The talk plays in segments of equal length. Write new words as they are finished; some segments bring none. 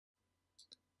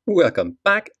Welcome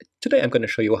back. Today I'm going to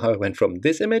show you how I went from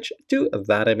this image to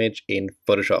that image in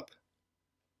Photoshop.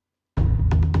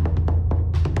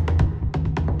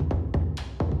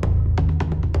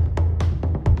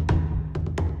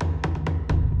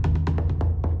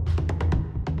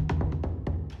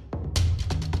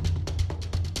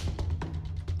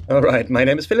 Alright, my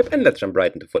name is Philip and let's jump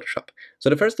right into Photoshop. So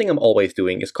the first thing I'm always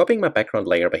doing is copying my background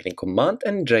layer by hitting Command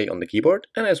and J on the keyboard,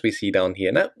 and as we see down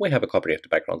here now, we have a copy of the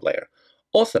background layer.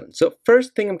 Awesome, so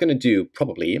first thing I'm going to do,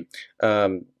 probably,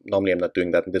 normally I'm not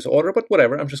doing that in this order, but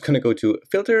whatever, I'm just going to go to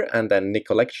Filter and then Nik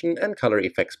Collection and Color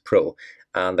Effects Pro.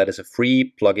 And that is a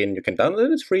free plugin you can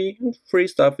download, it's free, and free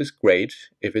stuff is great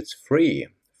if it's free.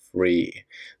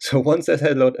 So once this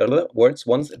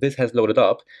has loaded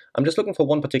up, I'm just looking for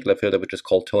one particular filter which is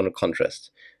called Tonal Contrast.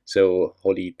 So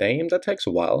holy damn, that takes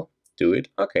a while. Do it.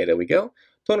 Okay, there we go.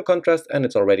 Tonal Contrast, and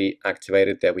it's already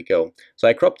activated. There we go. So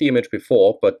I cropped the image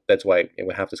before, but that's why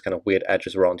we have this kind of weird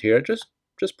edges around here. Just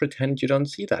pretend you don't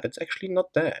see that. It's actually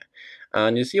not there.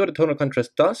 And you see what the Tonal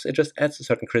Contrast does? It just adds a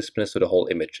certain crispness to the whole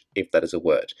image, if that is a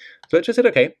word. So let's just hit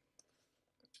OK.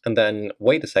 And then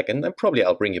wait a second, and probably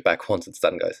I'll bring you back once it's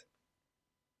done, guys.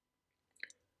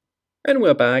 And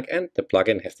we're back, and the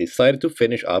plugin has decided to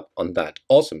finish up on that.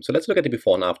 Awesome. So let's look at the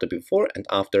before and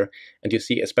after. And you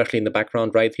see, especially in the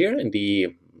background right here, in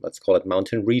the, let's call it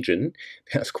mountain region,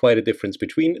 there's quite a difference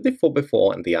between the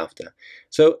before and the after.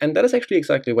 So, and that is actually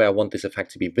exactly where I want this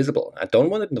effect to be visible. I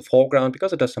don't want it in the foreground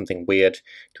because it does something weird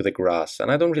to the grass,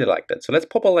 and I don't really like that. So let's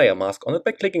pop a layer mask on it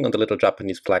by clicking on the little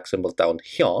Japanese flag symbol down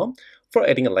here for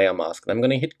adding a layer mask. And I'm going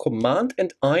to hit Command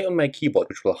and I on my keyboard,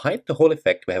 which will hide the whole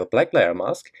effect. We have a black layer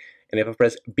mask. And if I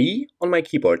press B on my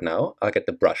keyboard now, I'll get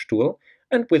the brush tool.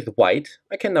 And with white,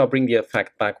 I can now bring the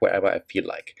effect back wherever I feel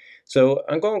like. So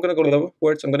I'm going to go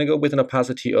lowerwards. I'm going to go with an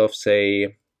opacity of,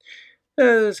 say,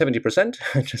 70%.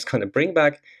 I'm just going to bring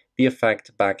back the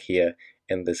effect back here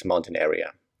in this mountain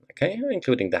area. Okay,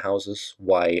 including the houses.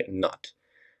 Why not?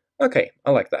 Okay,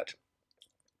 I like that.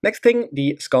 Next thing,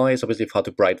 the sky is obviously far too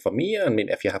bright for me. I mean,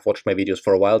 if you have watched my videos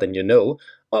for a while, then you know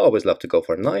I always love to go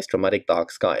for a nice, dramatic,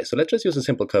 dark sky. So let's just use a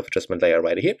simple curve adjustment layer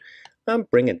right here and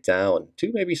bring it down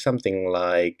to maybe something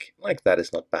like that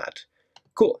is not bad.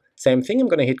 Cool. Same thing, I'm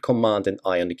going to hit Command and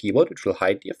I on the keyboard, which will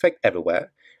hide the effect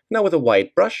everywhere. Now with a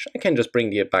white brush, I can just bring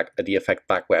the effect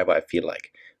back wherever I feel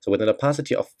like. So with an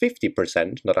opacity of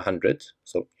 50%, not 100.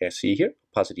 So you see here,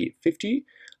 opacity 50.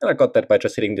 And I got that by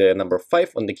just hitting the number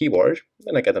 5 on the keyboard.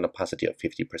 Then I get an opacity of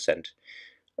 50%.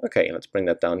 Okay, let's bring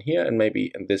that down here and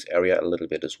maybe in this area a little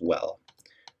bit as well.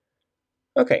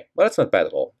 Okay, well that's not bad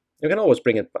at all. You can always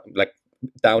bring it like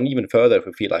down even further if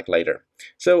we feel like later.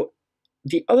 So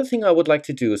the other thing I would like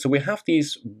to do, so we have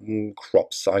these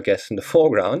crops, I guess, in the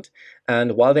foreground,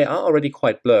 and while they are already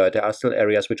quite blurred, there are still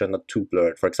areas which are not too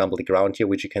blurred. For example, the ground here,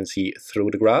 which you can see through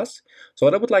the grass. So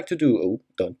what I would like to do, oh,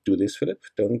 don't do this, Philip,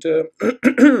 don't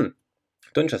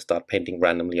just start painting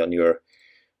randomly on your,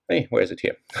 hey, where is it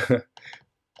here?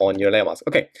 On your layer mask.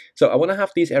 Okay, so I want to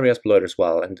have these areas blurred as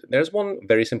well, and there's one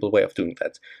very simple way of doing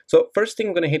that. So first thing,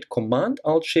 I'm going to hit Command,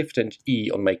 Alt, Shift, and E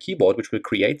on my keyboard, which will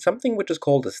create something which is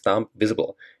called a stamp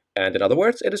visible. And in other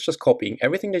words, it is just copying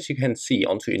everything that you can see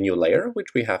onto a new layer,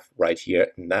 which we have right here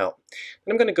now.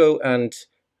 And I'm going to go and,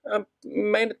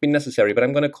 may not be necessary, but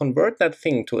I'm going to convert that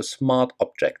thing to a smart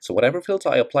object. So whatever filter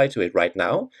I apply to it right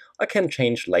now, I can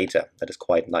change later. That is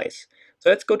quite nice.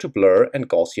 So let's go to Blur and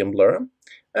Gaussian Blur.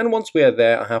 And once we are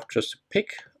there, I have just to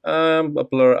pick a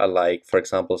blur I like, for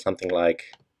example, something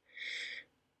like,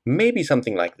 maybe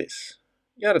something like this.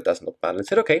 Yeah, that doesn't look bad. Let's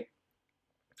hit OK.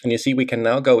 And you see we can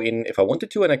now go in if I wanted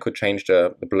to, and I could change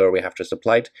the blur we have just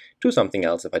applied to something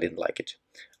else if I didn't like it.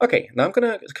 Okay, now I'm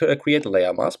going to create a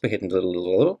layer mask by hitting the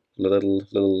little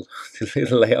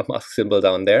layer mask symbol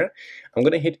down there. I'm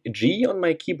going to hit G on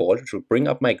my keyboard, which will bring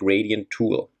up my gradient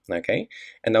tool. Okay,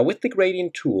 and now with the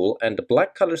gradient tool and the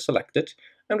black color selected,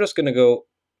 I'm just going to go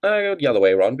the other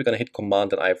way around. We're going to hit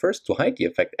Command and I first to hide the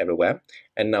effect everywhere.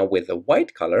 And now with the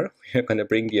white color, we're going to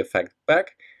bring the effect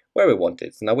back where we want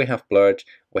it. So now we have blurred,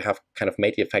 we have kind of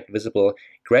made the effect visible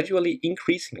gradually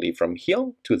increasingly from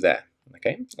here to there.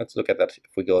 Okay, let's look at that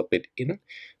if we go a bit in.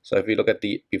 So if we look at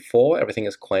the before, everything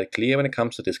is quite clear when it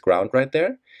comes to this ground right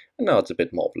there. And now it's a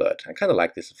bit more blurred. I kind of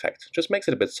like this effect. It just makes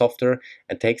it a bit softer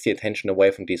and takes the attention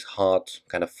away from these hard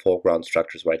kind of foreground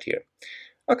structures right here.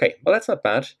 Okay, well that's not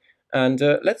bad. And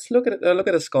let's look at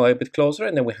the sky a bit closer,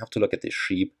 and then we have to look at the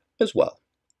sheep as well.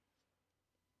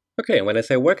 Okay, and when I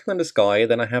say working on the sky,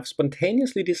 then I have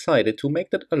spontaneously decided to make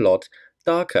that a lot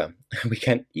darker. We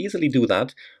can easily do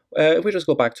that if we just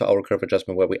go back to our curve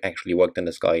adjustment where we actually worked in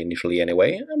the sky initially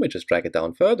anyway, and we just drag it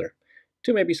down further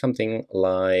to maybe something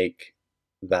like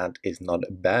that is not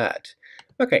bad.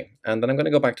 Okay, and then I'm going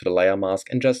to go back to the layer mask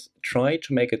and just try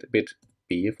to make it a bit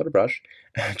B for the brush,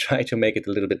 and try to make it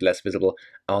a little bit less visible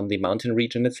on the mountain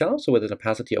region itself. So with an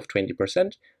opacity of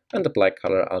 20%, and the black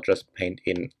color I'll just paint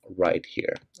in right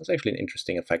here. That's actually an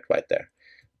interesting effect right there.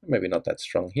 Maybe not that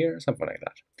strong here, something like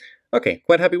that. Okay,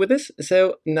 quite happy with this.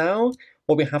 So now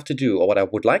what we have to do, or what I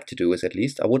would like to do is at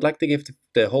least, I would like to give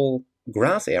the whole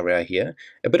grass area here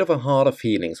a bit of a harder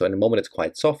feeling. So in the moment it's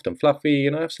quite soft and fluffy,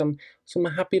 you know, I have some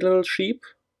happy little sheep,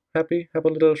 happy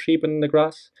little sheep in the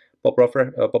grass, Bob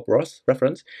Ross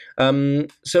reference.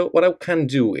 So what I can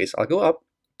do is I'll go up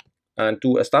and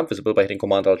do a stamp visible by hitting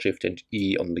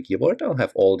Command-Alt-Shift-and-E on the keyboard. I'll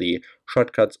have all the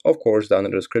shortcuts, of course, down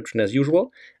in the description as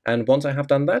usual. And once I have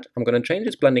done that, I'm going to change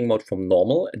its blending mode from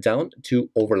normal down to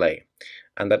overlay.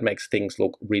 And that makes things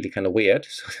look really kind of weird.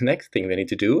 So the next thing we need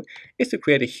to do is to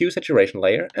create a hue saturation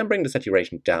layer and bring the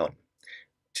saturation down.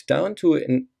 Down to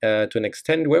an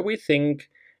extent where we think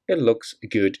it looks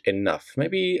good enough.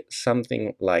 Maybe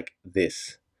something like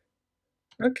this.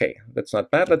 Okay, that's not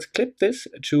bad. Let's clip this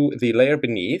to the layer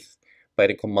beneath by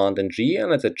the Command and G,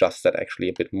 and let's adjust that actually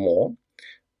a bit more.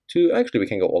 Actually, we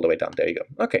can go all the way down. There you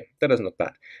go. Okay, that is not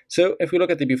bad. So if we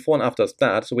look at the before and after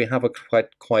that, so we have a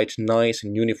quite nice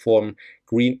and uniform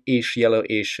greenish,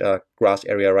 yellowish grass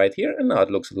area right here, and now it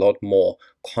looks a lot more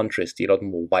contrasty, a lot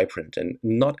more vibrant, and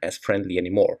not as friendly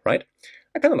anymore, right?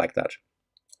 I kind of like that.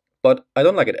 But I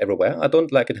don't like it everywhere. I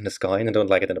don't like it in the sky, and I don't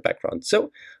like it in the background.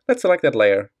 So let's select that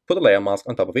layer, put a layer mask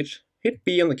on top of it, hit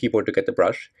B on the keyboard to get the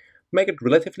brush, make it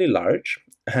relatively large,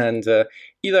 and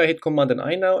either I hit Command and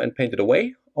I now and paint it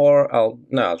away, or I'm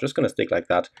just going to stick like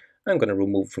that. I'm going to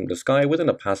remove from the sky with an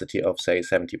opacity of, say,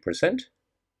 70%,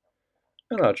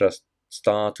 and I'll just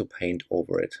start to paint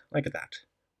over it, like that.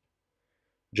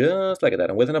 Just like that.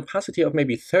 And with an opacity of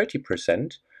maybe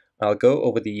 30%, I'll go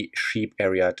over the sheep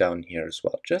area down here as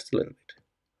well, just a little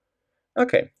bit.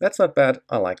 Okay, that's not bad.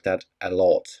 I like that a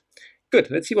lot.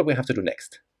 Good, let's see what we have to do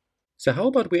next. So how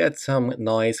about we add some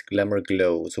nice glamour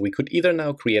glow? So we could either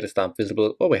now create a stamp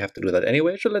visible, or we have to do that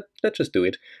anyway, so let's just do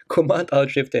it.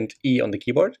 Command-Alt-Shift-and-E on the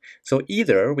keyboard. So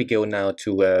either we go now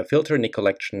to Filter-Nik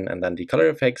Collection and then the color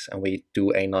effects, and we do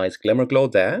a nice glamour glow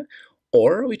there,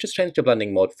 or we just change the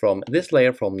blending mode from this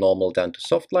layer from normal down to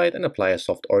soft light and apply a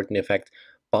soft origin effect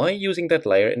by using that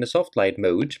layer in the soft light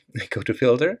mode. Go to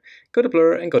filter, go to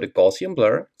blur, and go to Gaussian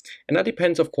blur. And that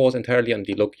depends, of course, entirely on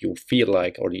the look you feel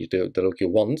like, or the look you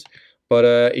want. But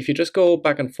if you just go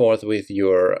back and forth with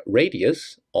your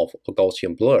radius of a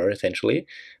Gaussian blur, essentially,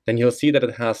 then you'll see that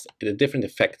it has different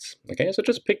effects. Okay, so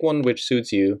just pick one which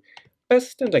suits you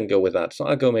best and then go with that. So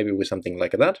I'll go maybe with something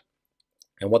like that.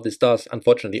 And what this does,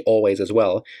 unfortunately, always as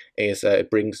well, is it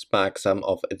brings back some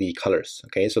of the colors.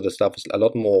 Okay, so the stuff is a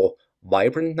lot more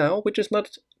vibrant now, which is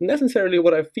not necessarily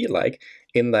what I feel like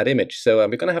in that image. So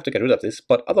we're going to have to get rid of this,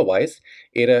 but otherwise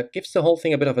it gives the whole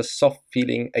thing a bit of a soft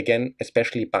feeling again,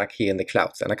 especially back here in the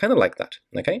clouds, and I kind of like that.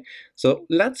 Okay, so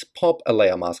let's pop a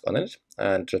layer mask on it,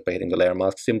 and just by hitting the layer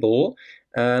mask symbol,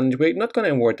 and we're not going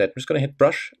to invert that. I'm just going to hit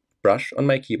brush on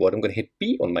my keyboard. I'm going to hit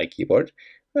B on my keyboard.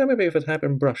 Well, maybe if it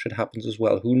happens brush, it happens as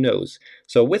well, who knows.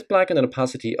 So with black and an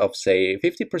opacity of, say,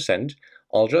 50%,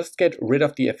 I'll just get rid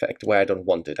of the effect where I don't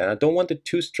want it. And I don't want it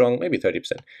too strong, maybe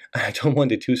 30%. I don't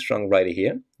want it too strong right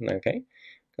here, okay?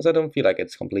 Because I don't feel like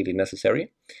it's completely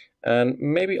necessary. And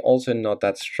maybe also not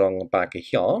that strong back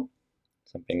here,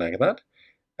 something like that.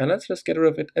 And let's just get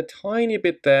rid of it a tiny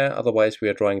bit there, otherwise we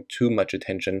are drawing too much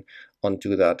attention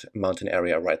onto that mountain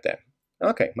area right there.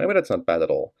 Okay, maybe that's not bad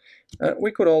at all. We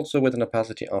could also, with an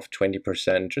opacity of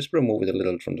 20%, just remove it a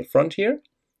little from the front here.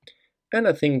 And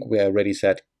I think we are ready,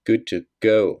 set, good to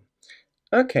go.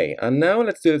 Okay, and now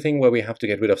let's do the thing where we have to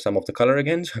get rid of some of the color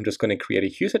again. So I'm just going to create a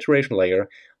hue saturation layer.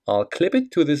 I'll clip it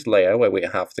to this layer where we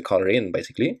have the color in,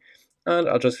 basically. And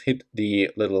I'll just hit the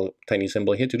little tiny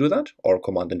symbol here to do that, or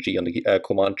Command and G on the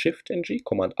Command Shift and G,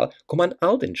 Command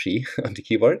Alt and G on the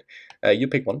keyboard. You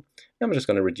pick one. I'm just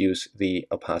going to reduce the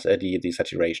opacity, the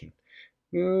saturation.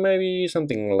 Maybe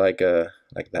something like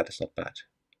that is not bad.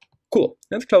 Cool.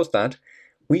 Let's close that.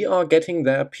 We are getting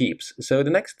there, peeps. So the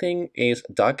next thing is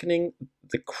darkening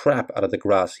the crap out of the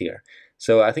grass here.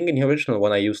 So I think in the original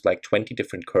one I used like 20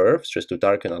 different curves just to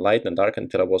darken and lighten and darken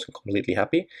until I wasn't completely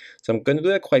happy. So I'm going to do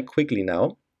that quite quickly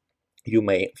now. You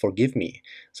may forgive me.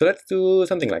 So let's do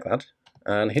something like that.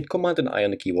 And hit Command and I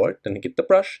on the keyboard, then get the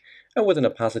brush, and with an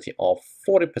opacity of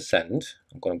 40%,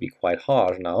 I'm going to be quite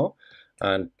hard now,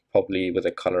 and probably with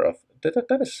a color of,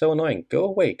 that is so annoying, go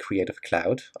away, Creative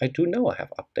Cloud, I do know I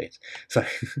have updates, sorry,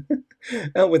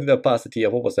 and with the opacity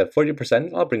of, what was that,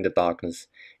 40%, I'll bring the darkness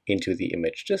into the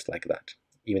image, just like that,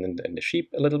 even in the sheep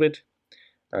a little bit,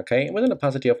 Okay, with an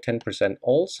opacity of 10%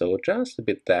 also, just a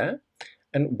bit there.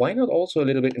 And why not also a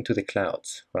little bit into the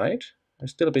clouds, right?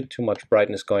 There's still a bit too much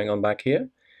brightness going on back here.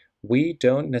 We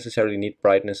don't necessarily need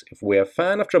brightness if we're a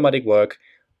fan of dramatic work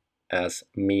as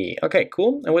me. Okay,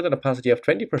 cool. And with an opacity of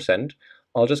 20%,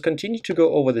 I'll just continue to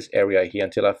go over this area here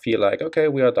until I feel like, okay,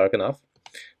 we are dark enough.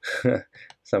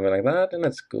 Something like that. And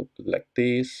let's go like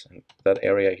this, and that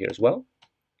area here as well.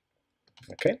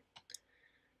 Okay.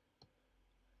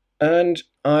 And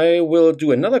I will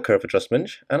do another curve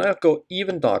adjustment, and I'll go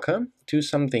even darker to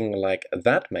something like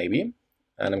that maybe.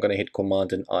 And I'm going to hit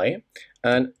Command and I.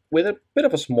 And with a bit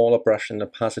of a smaller brush and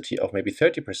opacity of maybe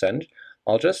 30%,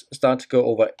 I'll just start to go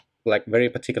over like very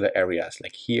particular areas,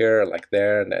 like here, like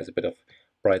there, and there's a bit of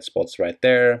bright spots right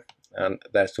there. And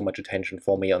there's too much attention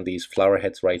for me on these flower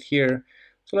heads right here.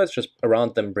 So let's just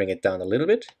around them bring it down a little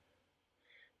bit.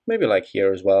 Maybe like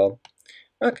here as well.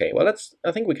 Okay, well,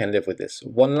 I think we can live with this.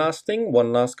 One last thing,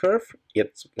 one last curve.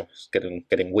 It's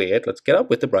getting weird. Let's get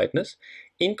up with the brightness,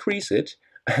 increase it.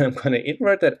 I'm going to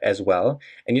invert that as well.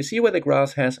 And you see where the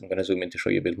grass has, I'm going to zoom in to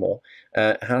show you a bit more,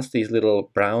 has these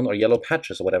little brown or yellow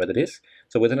patches or whatever that is.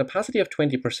 So with an opacity of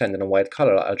 20% and a white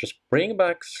color, I'll just bring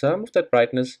back some of that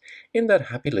brightness in that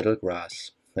happy little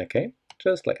grass. Okay,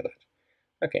 just like that.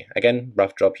 Okay, again,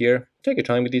 rough job here. Take your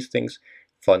time with these things.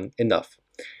 Fun enough.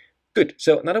 Good,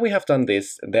 so now that we have done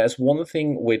this, there's one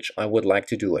thing which I would like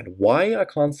to do, and why I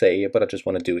can't say, but I just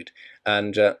want to do it.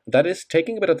 And that is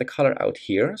taking a bit of the color out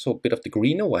here, so a bit of the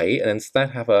green away, and instead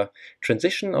have a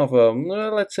transition of a,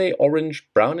 let's say, orange,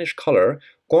 brownish color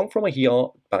going from here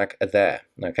back there,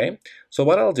 okay? So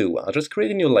what I'll do, I'll just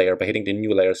create a new layer by hitting the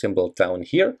new layer symbol down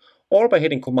here, or by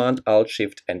hitting Command, Alt,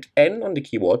 Shift, and N on the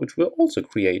keyboard, which will also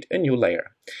create a new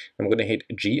layer. I'm going to hit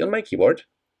G on my keyboard,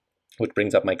 which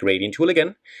brings up my gradient tool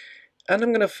again. And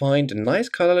I'm going to find a nice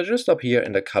color just up here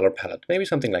in the color palette, maybe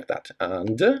something like that.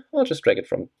 And I'll just drag it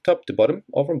from top to bottom,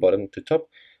 or from bottom to top.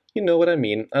 You know what I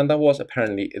mean. And that was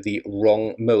apparently the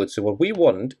wrong mode. So what we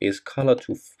want is color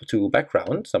to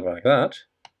background, something like that.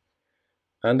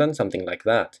 And then something like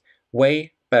that.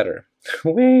 Way better.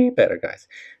 Way better, guys.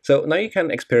 So now you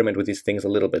can experiment with these things a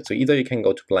little bit. So either you can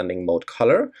go to blending mode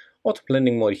color or to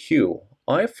blending mode hue.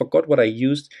 I forgot what I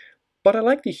used, but I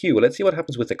like the hue. Let's see what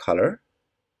happens with the color.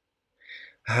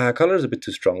 Color is a bit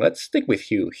too strong. Let's stick with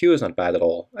hue. Hue is not bad at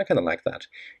all. I kind of like that.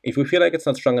 If we feel like it's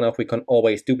not strong enough, we can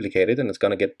always duplicate it and it's going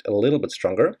to get a little bit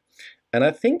stronger. And I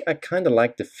think I kind of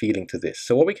like the feeling to this.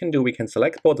 So what we can do, we can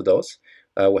select both of those.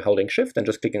 We're holding Shift and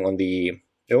just clicking on the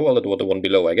one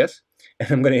below, I guess. And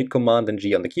I'm going to hit Command and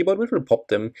G on the keyboard, which will pop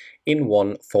them in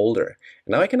one folder.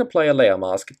 And now I can apply a layer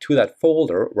mask to that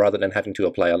folder rather than having to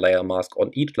apply a layer mask on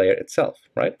each layer itself,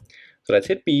 right? So let's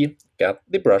hit B, get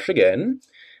the brush again.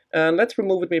 And let's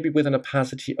remove it maybe with an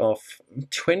opacity of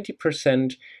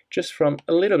 20%, just from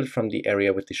a little bit from the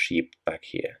area with the sheep back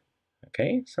here.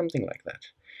 Okay, something like that.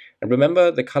 And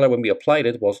remember, the color when we applied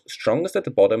it was strongest at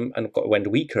the bottom and went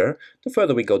weaker the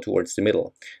further we go towards the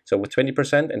middle. So with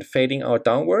 20% and fading out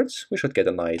downwards, we should get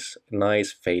a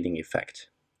nice fading effect.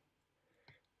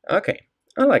 Okay,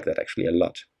 I like that actually a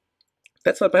lot.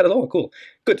 That's not bad at all. Cool.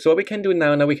 Good. So what we can do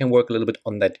now we can work a little bit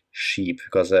on that sheep,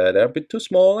 because they're a bit too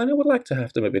small and I would like to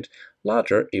have them a bit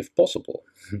larger if possible.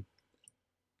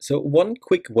 So one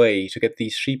quick way to get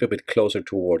these sheep a bit closer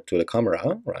to the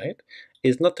camera, right,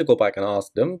 is not to go back and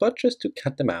ask them, but just to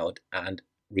cut them out and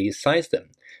resize them.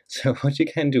 So what you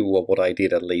can do, or what I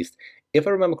did at least, if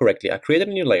I remember correctly, I created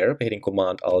a new layer by hitting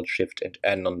Command, Alt, Shift, and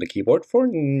N on the keyboard for a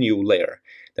new layer.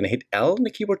 Then I hit L on the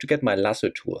keyboard to get my lasso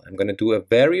tool. I'm going to do a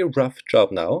very rough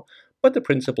job now, but the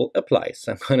principle applies.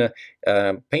 I'm going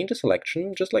to paint a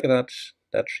selection just like that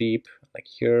sheep, like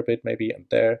here a bit maybe, and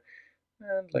there,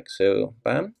 and like so,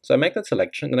 bam. So I make that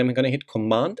selection, and I'm going to hit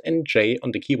Command and J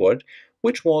on the keyboard,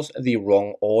 which was the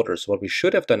wrong order. So what we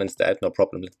should have done instead, no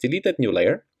problem, let's delete that new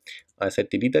layer. I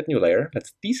said delete that new layer,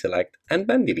 let's deselect and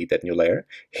then delete that new layer.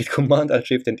 Hit Command, Alt,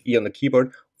 Shift, and E on the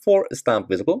keyboard for stamp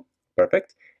visible.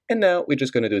 Perfect. And now we're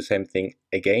just going to do the same thing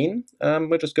again.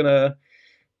 We're just going to,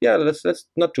 yeah, let's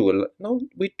not do it. No,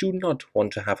 we do not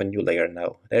want to have a new layer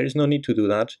now. There is no need to do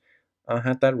that. I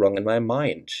had that wrong in my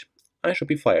mind. I should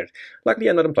be fired. Luckily,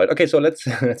 I'm not employed. Okay, so let's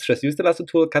just use the lasso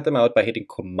tool, cut them out by hitting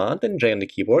Command and J on the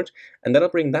keyboard, and that'll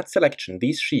bring that selection,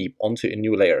 these sheep, onto a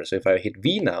new layer. So if I hit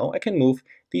V now, I can move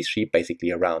these sheep basically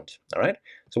around. All right.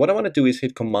 So what I want to do is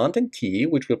hit Command and T,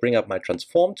 which will bring up my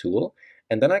transform tool,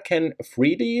 and then I can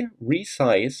freely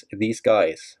resize these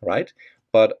guys, right?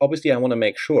 But obviously I want to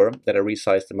make sure that I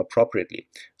resize them appropriately.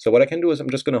 So what I can do is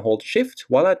I'm just going to hold Shift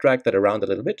while I drag that around a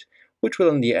little bit, which will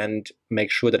in the end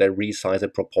make sure that I resize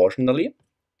it proportionally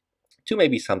to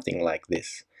maybe something like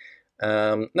this.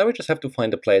 Now we just have to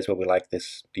find a place where we like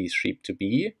these sheep to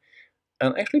be.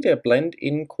 And actually they blend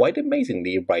in quite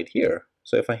amazingly right here.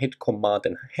 So if I hit Command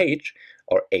and H,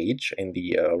 or H in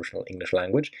the original English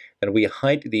language, then we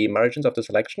hide the margins of the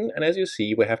selection, and as you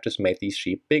see, we have just made these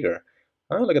sheep bigger.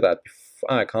 Oh, look at that.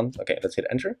 I can't. Okay, let's hit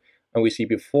Enter. And we see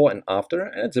before and after,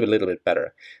 and it's a little bit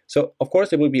better. So, of course,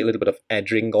 there will be a little bit of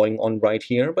edging going on right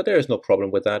here, but there is no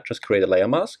problem with that. Just create a layer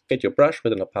mask, get your brush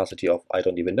with an opacity of, I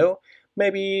don't even know,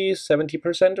 maybe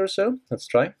 70% or so. Let's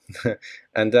try.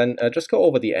 And then just go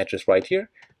over the edges right here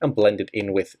and blend it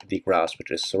in with the grass which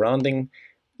is surrounding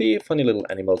the funny little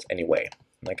animals anyway.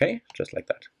 Okay, just like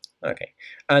that. Okay,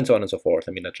 and so on and so forth.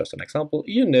 I mean, that's just an example.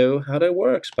 You know how that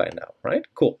works by now, right?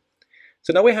 Cool.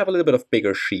 So now we have a little bit of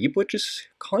bigger sheep, which is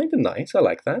kind of nice. I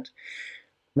like that.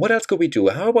 What else could we do?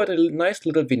 How about a nice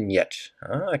little vignette?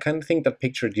 I kind of think that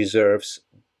picture deserves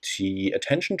the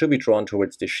attention to be drawn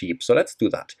towards the sheep. So let's do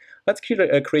that. Let's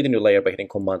create a new layer by hitting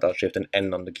Command Alt Shift and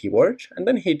N on the keyboard, and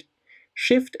then hit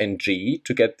Shift and G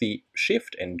to get the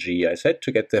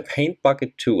to get the paint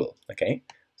bucket tool. Okay,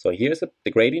 so here's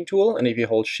the gradient tool, and if you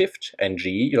hold Shift and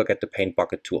G, you'll get the paint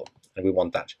bucket tool, and we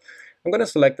want that. I'm going to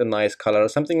select a nice color,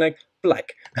 something like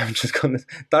black. I'm just going to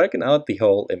darken out the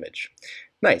whole image.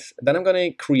 Nice. Then I'm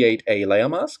going to create a layer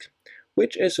mask,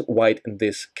 which is white in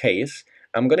this case.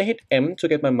 I'm going to hit M to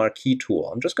get my marquee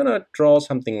tool. I'm just going to draw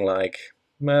something like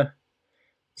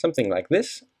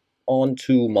this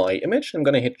onto my image. I'm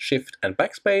going to hit Shift and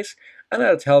Backspace, and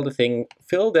I'll tell the thing,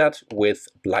 fill that with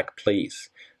black, please.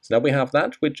 So now we have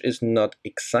that, which is not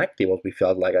exactly what we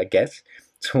felt like, I guess.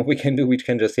 So what we can do, we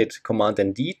can just hit Command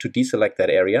and D to deselect that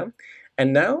area.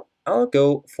 And now I'll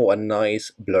go for a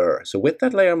nice blur. So with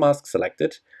that layer mask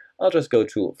selected, I'll just go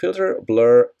to Filter,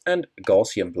 Blur, and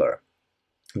Gaussian Blur.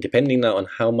 Depending now on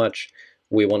how much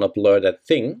we want to blur that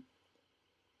thing,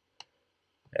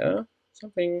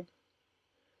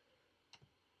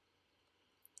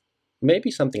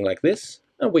 maybe something like this,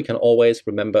 and we can always,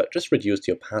 remember, just reduce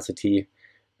the opacity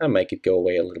and make it go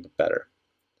away a little bit better.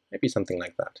 Maybe something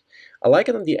like that. I like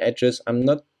it on the edges. I'm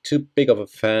not too big of a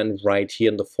fan right here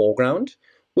in the foreground,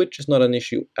 which is not an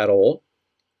issue at all.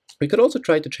 We could also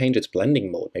try to change its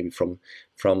blending mode, maybe from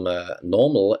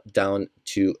normal down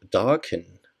to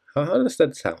darken. How does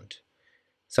that sound?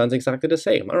 Sounds exactly the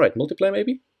same. All right, multiply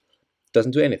maybe?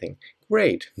 Doesn't do anything.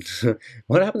 Great.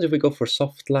 What happens if we go for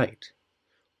soft light?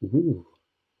 Ooh,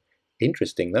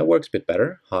 interesting. That works a bit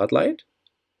better. Hard light?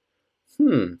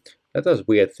 That does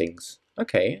weird things.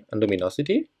 Okay, and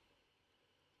luminosity?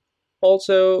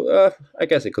 Also, I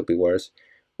guess it could be worse.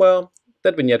 Well,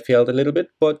 that vignette failed a little bit,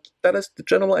 but that is the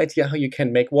general idea how you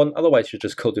can make one. Otherwise, you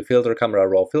just go to Filter, Camera,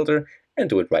 Raw Filter, and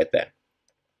do it right there.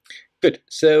 Good,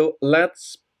 so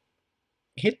let's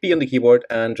hit B on the keyboard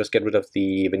and just get rid of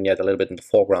the vignette a little bit in the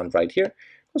foreground right here,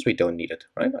 because we don't need it,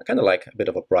 right? I kind of like a bit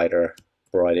of a brighter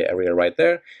area right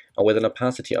there. And with an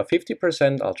opacity of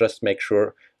 50%, I'll just make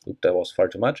sure, that was far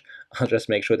too much, I'll just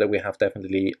make sure that we have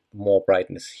definitely more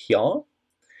brightness here.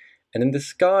 And in the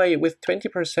sky, with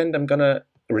 20%, I'm gonna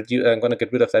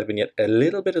get rid of that vignette a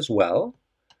little bit as well.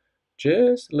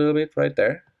 Just a little bit right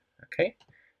there, okay?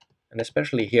 And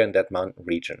especially here in that mountain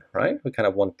region, right? We kind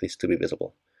of want this to be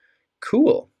visible.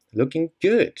 Cool, looking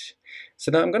good.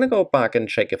 So now I'm gonna go back and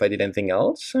check if I did anything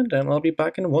else, and then I'll be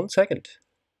back in 1 second.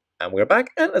 And we're back,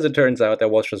 and as it turns out, there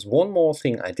was just one more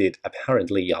thing I did,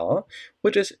 apparently,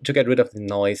 which is to get rid of the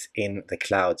noise in the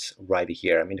clouds right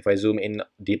here. I mean, if I zoom in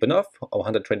deep enough,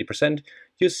 120%,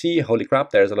 you see, holy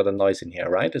crap, there's a lot of noise in here,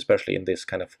 right? Especially in this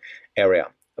kind of area.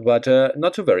 But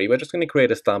not to worry, we're just going to create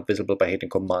a stamp visible by hitting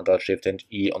Command Alt Shift and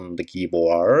E on the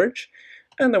keyboard.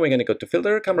 And then we're going to go to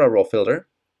Filter, Camera, Raw Filter.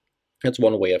 That's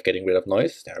one way of getting rid of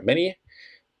noise. There are many.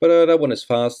 But that one is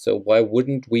fast, so why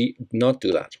wouldn't we not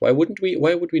do that? Why would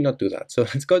we not do that? So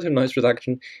let's go to noise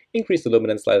reduction, increase the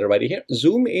luminance slider right here,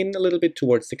 zoom in a little bit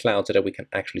towards the cloud so that we can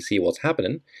actually see what's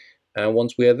happening. And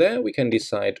once we are there, we can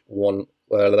decide when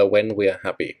we are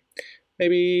happy.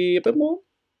 Maybe a bit more?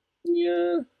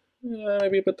 Yeah,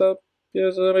 maybe a bit up.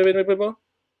 Yes, maybe a bit more?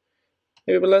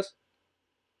 Maybe a bit less?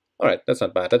 Alright, that's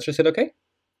not bad. Let's just hit OK.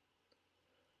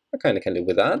 I kind of can live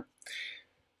with that.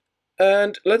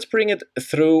 And let's bring it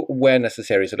through where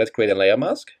necessary. So let's create a layer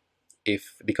mask.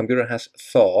 If the computer has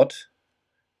thought,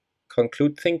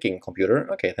 conclude thinking, computer.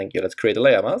 Okay, thank you. Let's create a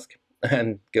layer mask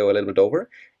and go a little bit over.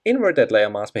 Invert that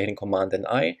layer mask by hitting Command and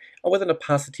I. And with an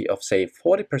opacity of, say,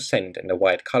 40% in the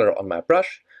white color on my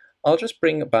brush, I'll just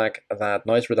bring back that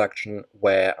noise reduction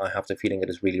where I have the feeling it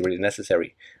is really, really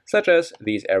necessary, such as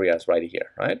these areas right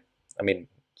here, right? I mean,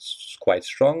 it's quite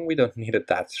strong. We don't need it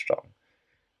that strong.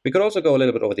 We could also go a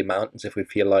little bit over the mountains if we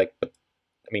feel like, but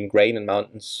mean, grain in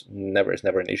mountains is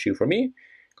never an issue for me,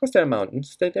 because they're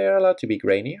mountains. They're allowed to be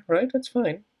grainy, right? That's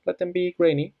fine. Let them be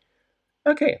grainy.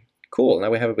 Okay, cool.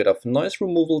 Now we have a bit of noise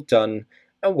removal done,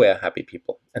 and we're happy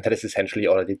people. And that is essentially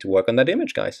all I did to work on that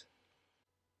image, guys.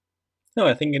 Now,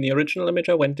 I think in the original image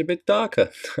I went a bit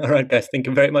darker. Alright guys, thank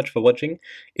you very much for watching.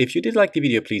 If you did like the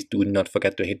video, please do not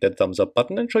forget to hit that thumbs up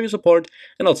button and show your support.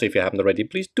 And also, if you haven't already,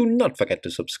 please do not forget to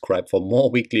subscribe for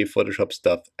more weekly Photoshop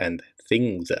stuff and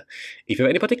things. If you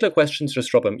have any particular questions,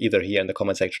 just drop them either here in the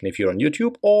comment section if you're on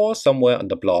YouTube or somewhere on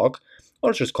the blog.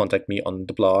 Or just contact me on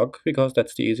the blog, because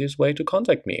that's the easiest way to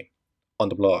contact me, on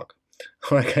the blog.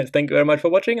 Alright guys, thank you very much for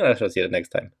watching, and I shall see you next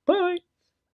time. Bye!